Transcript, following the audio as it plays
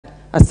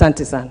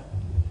Asante sana.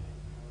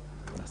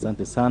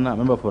 Asante sana.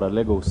 Member for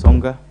Alego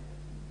Usonga.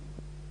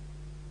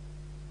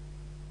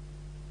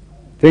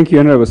 Thank you,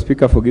 Honorable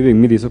Speaker, for giving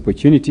me this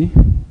opportunity.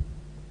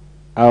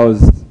 I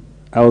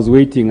was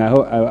waiting. I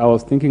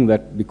was thinking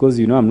that because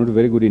you know I'm not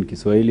very good in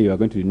Kiswahili, you are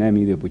going to deny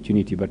me the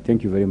opportunity, but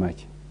thank you very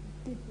much.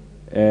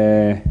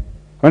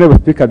 Honorable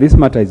Speaker, this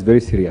matter is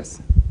very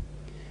serious.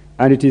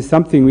 And it is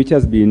something which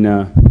has been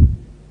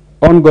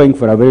ongoing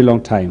for a very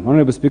long time.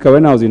 Honorable Speaker,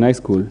 when I was in high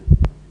school,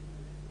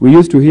 we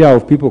used to hear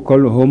of people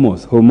called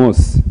homos.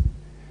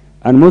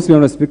 And mostly,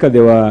 Honorable Speaker,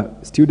 there were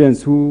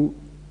students who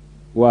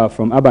were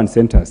from urban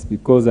centers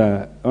because,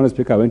 Honorable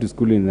Speaker, I went to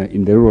school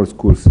in the rural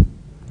schools.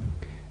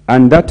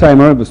 And that time,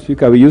 Honorable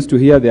Speaker, we used to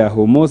hear they are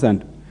homos,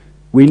 and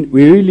we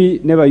really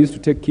never used to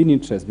take keen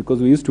interest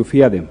because we used to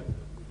fear them.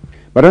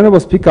 But Honorable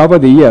Speaker, over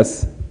the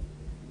years,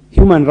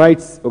 human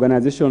rights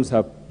organizations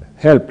have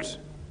helped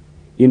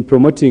in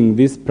promoting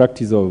this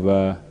practice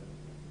of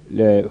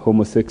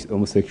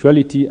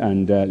homosexuality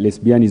and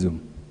lesbianism.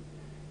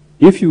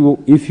 If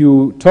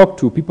you talk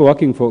to people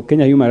working for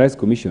Kenya Human Rights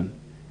Commission,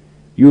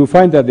 you will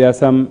find that there are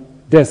some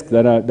desks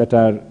that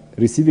are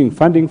receiving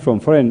funding from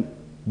foreign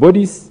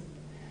bodies,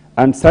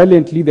 and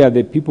silently there are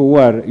the people who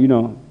are, you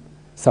know,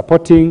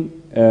 supporting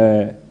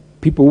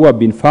people who have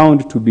been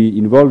found to be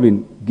involved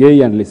in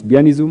gay and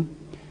lesbianism,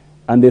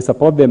 and they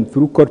support them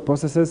through court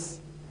processes.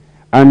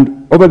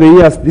 And over the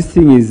years, this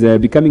thing is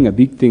becoming a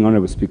big thing,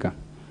 Honorable Speaker.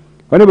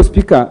 Honorable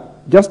Speaker,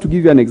 just to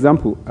give you an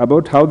example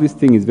about how this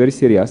thing is very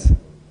serious,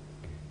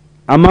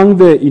 among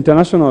the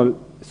international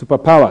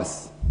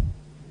superpowers,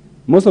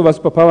 most of our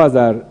superpowers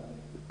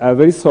are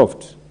very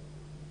soft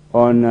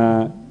on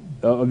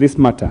this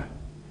matter.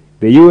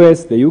 The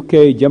US, the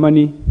UK,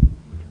 Germany.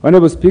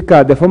 Honorable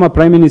Speaker, the former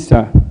Prime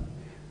Minister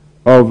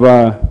of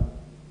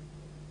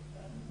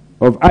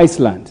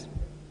Iceland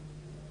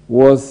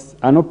was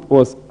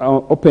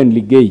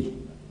openly gay.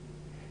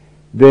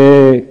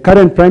 The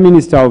current Prime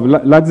Minister of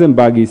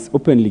Luxembourg is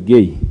openly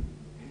gay.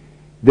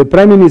 The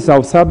Prime Minister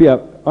of Serbia,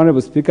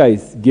 Honorable Speaker,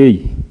 is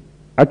gay.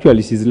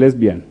 Actually, she's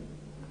lesbian.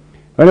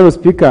 Honorable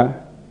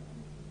Speaker,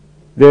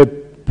 the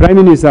Prime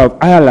Minister of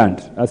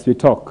Ireland, as we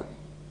talk,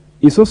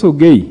 is also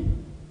gay.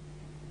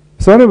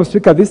 So, Honorable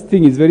Speaker, this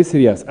thing is very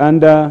serious,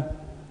 and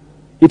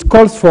it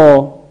calls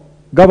for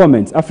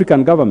governments,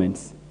 African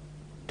governments,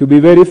 to be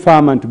very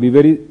firm and to be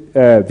very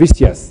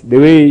vicious, the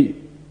way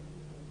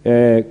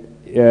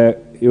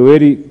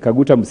Yoweri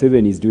Kaguta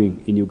Museveni is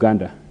doing in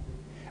Uganda.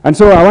 And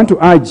so I want to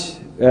urge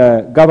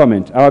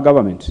our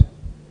government,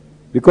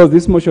 because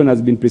this motion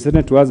has been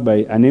presented to us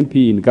by an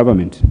MP in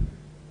government.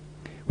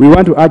 We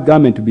want to urge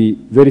government to be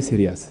very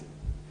serious.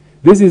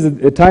 This is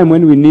a time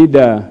when we need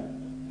a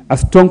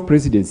strong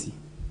presidency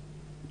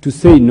to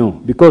say no,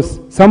 because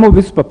some of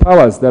these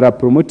superpowers that are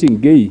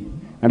promoting gay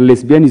and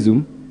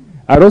lesbianism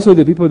are also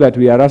the people that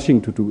we are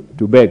rushing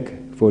to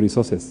beg for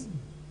resources.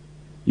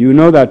 You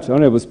know that,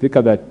 Honorable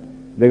Speaker, that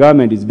the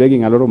government is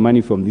begging a lot of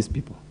money from these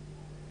people.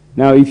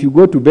 Now, if you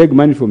go to beg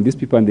money from these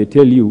people and they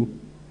tell you,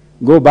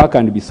 go back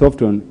and be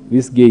soft on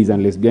these gays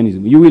and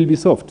lesbianism, you will be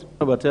soft.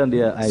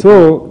 Atandi,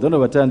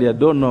 I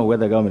don't know where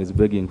the government is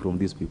begging from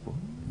these people.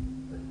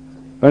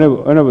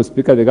 Honorable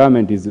Speaker, the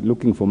government is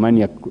looking for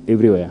money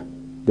everywhere.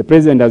 The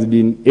president has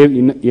been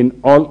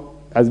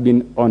has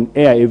been on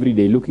air every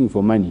day looking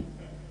for money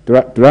to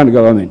run the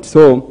government.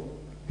 So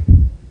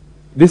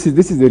this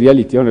is the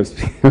reality,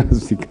 Honorable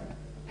Speaker.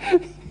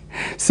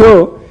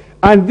 So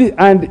and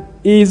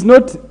he is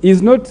not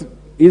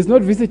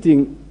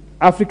visiting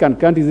African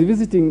countries. He's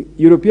visiting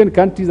European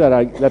countries that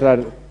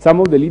are some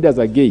of the leaders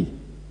are gay.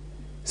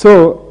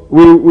 So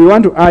we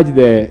want to urge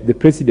the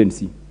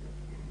presidency,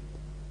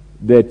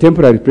 the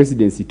temporary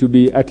presidency, to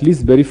be at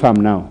least very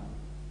firm now.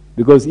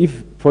 Because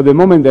if, for the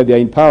moment that they are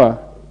in power,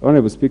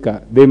 Honorable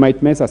Speaker, they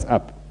might mess us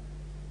up.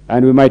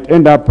 And we might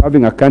end up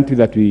having a country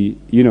that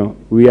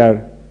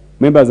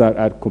members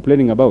are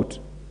complaining about.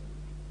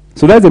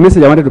 So that's the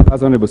message I wanted to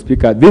pass, Honorable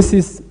Speaker. This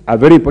is a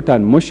very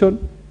important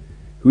motion,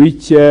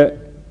 which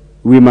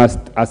we must,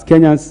 as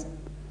Kenyans,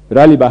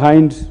 rally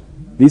behind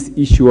this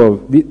issue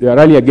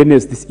rally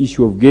against this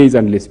issue of gays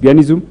and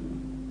lesbianism,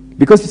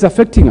 because it's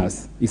affecting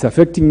us. It's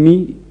affecting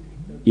me.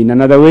 In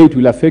another way, it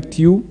will affect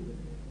you.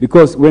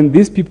 Because when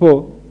these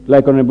people,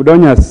 like Honorable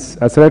Donya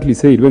has rightly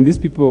said, when these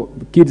people,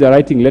 kids are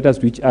writing letters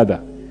to each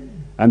other,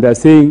 and they're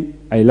saying,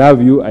 I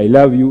love you,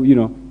 you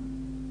know,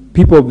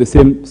 people of the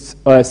same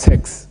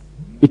sex,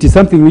 it is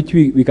something which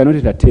we cannot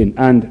entertain.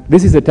 And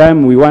this is the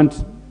time we don't